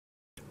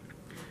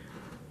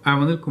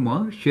I'm Anil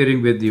Kumar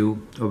sharing with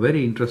you a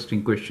very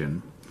interesting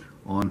question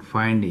on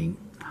finding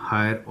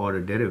higher order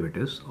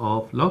derivatives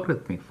of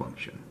logarithmic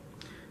function.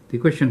 The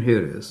question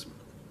here is,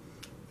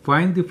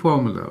 find the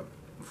formula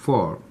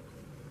for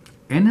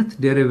nth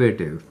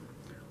derivative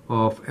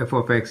of f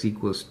of x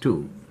equals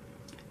to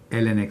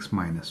ln x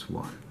minus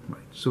 1.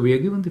 Right. So we are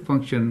given the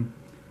function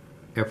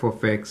f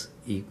of x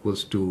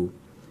equals to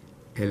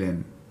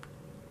ln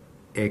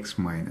x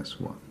minus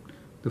 1.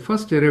 The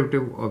first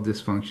derivative of this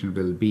function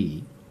will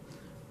be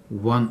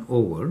 1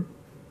 over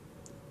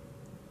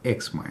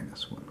x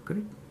minus 1,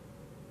 correct?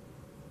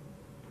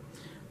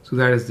 So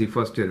that is the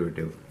first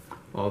derivative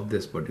of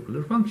this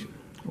particular function,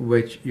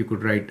 which you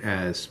could write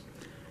as,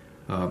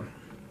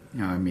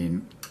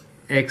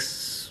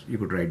 x, you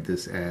could write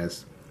this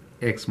as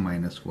x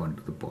minus 1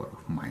 to the power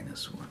of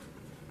minus 1.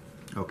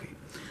 Okay.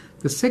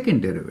 The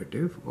second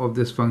derivative of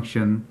this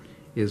function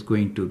is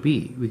going to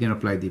be, we can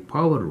apply the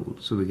power rule,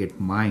 so we get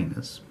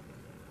minus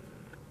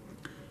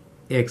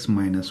x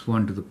minus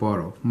 1 to the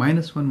power of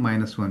minus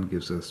 1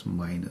 gives us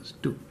minus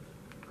 2,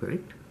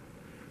 correct?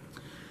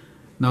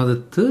 Now the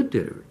third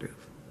derivative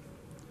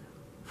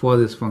for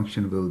this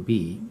function will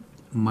be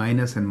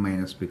minus and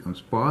minus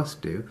becomes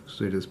positive,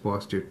 so it is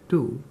positive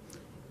 2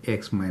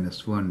 x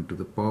minus 1 to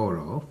the power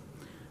of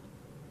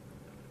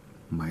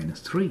minus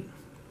 3.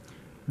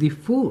 The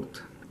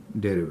fourth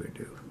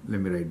derivative, let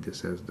me write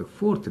this as the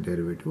fourth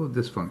derivative of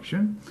this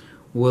function,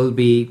 will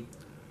be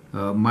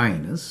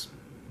minus,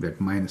 that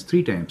minus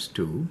 3 times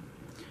 2,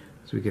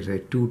 so we can say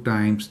 2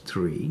 times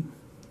 3,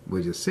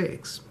 which is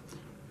 6,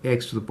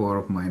 x to the power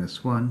of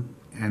minus 1,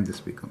 and this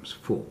becomes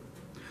 4.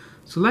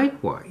 So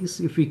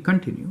likewise, if we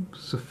continue,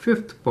 so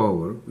fifth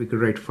power, we could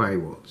write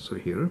 5 also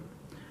here,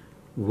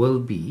 will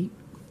be,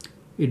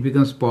 it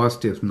becomes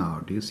positive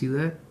now. Do you see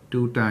that?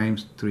 2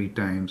 times 3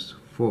 times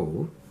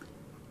 4,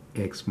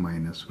 x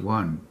minus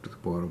 1 to the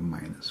power of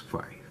minus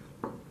 5.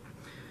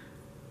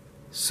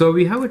 So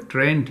we have a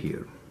trend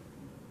here,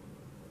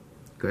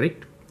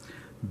 correct?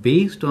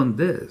 Based on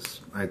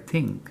this, I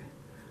think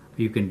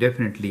you can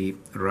definitely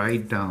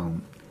write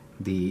down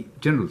the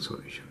general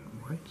solution,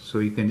 right? So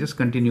you can just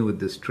continue with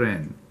this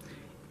trend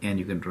and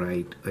you can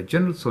write a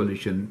general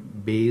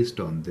solution based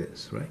on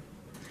this, right?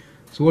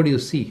 So what do you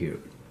see here?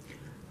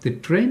 The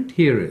trend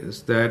here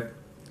is that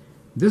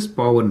this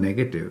power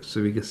negative,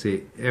 so we can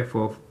say f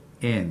of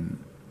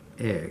n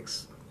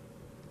x,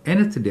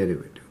 nth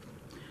derivative.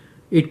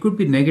 It could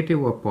be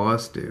negative or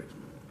positive.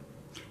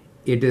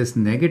 It is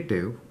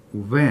negative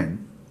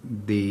when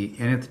the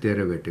nth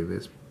derivative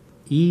is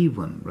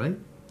even, right?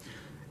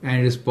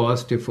 And it is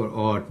positive for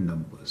odd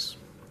numbers.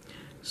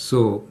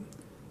 So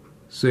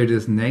it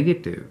is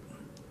negative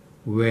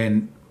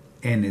when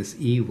n is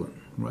even,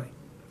 right?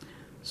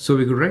 So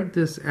we could write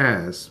this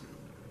as,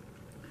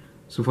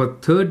 so for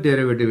third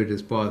derivative it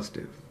is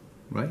positive,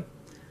 right?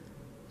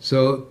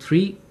 So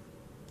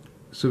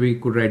we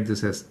could write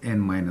this as n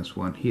minus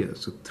 1 here.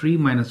 So 3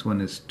 minus 1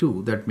 is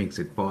 2, that makes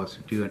it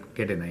positive. You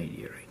get an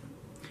idea, right?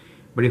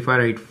 But if I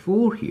write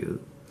 4 here,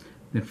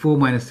 then 4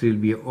 minus 3 will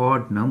be an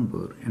odd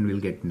number and we'll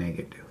get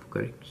negative,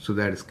 correct? So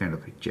that is kind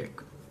of a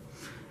check.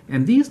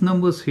 And these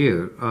numbers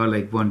here are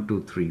like 1,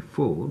 2, 3,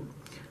 4.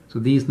 So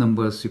these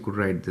numbers, you could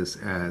write this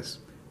as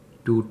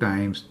 2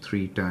 times,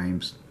 3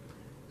 times,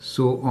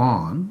 so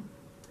on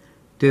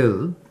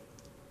till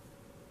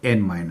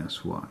n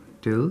minus 1,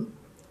 till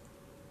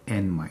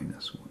n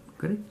minus 1,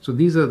 correct? So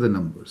these are the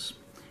numbers.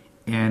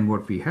 And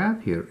what we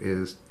have here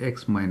is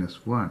x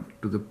minus 1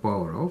 to the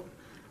power of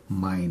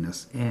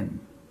minus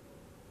n.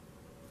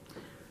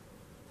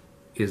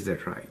 Is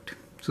that right?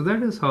 So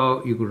that is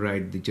how you could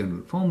write the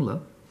general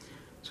formula.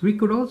 So we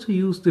could also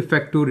use the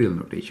factorial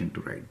notation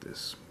to write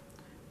this.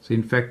 So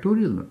in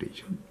factorial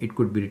notation, it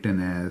could be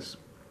written as,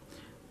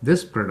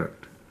 this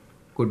product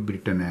could be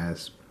written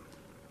as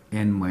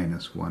n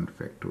minus 1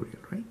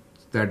 factorial, right?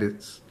 That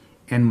is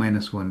n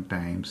minus 1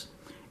 times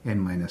n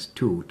minus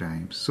 2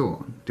 times so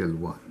on till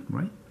 1,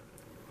 right?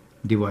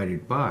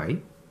 Divided by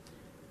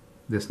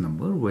this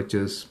number, which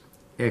is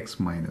x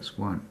minus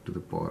 1 to the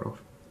power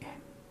of n.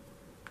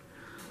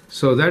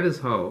 So that is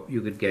how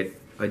you could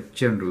get a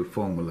general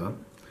formula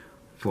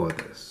for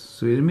this.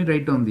 So let me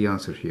write down the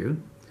answer here.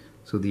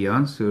 So the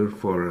answer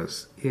for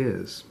us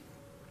is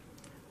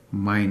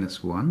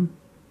minus 1.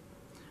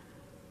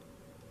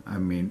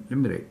 Let me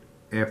write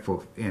f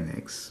of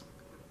nx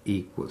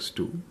equals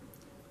to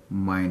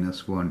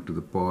minus 1 to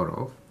the power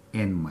of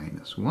n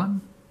minus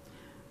 1,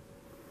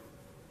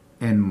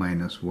 n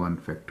minus 1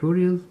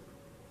 factorial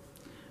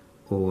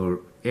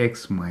over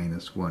x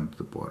minus 1 to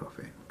the power of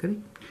n,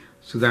 correct?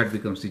 So that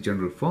becomes the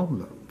general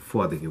formula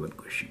for the given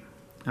question.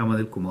 I'm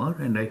Anil Kumar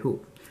and I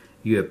hope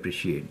you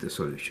appreciate the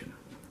solution.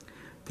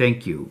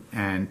 Thank you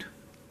and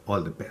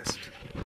all the best.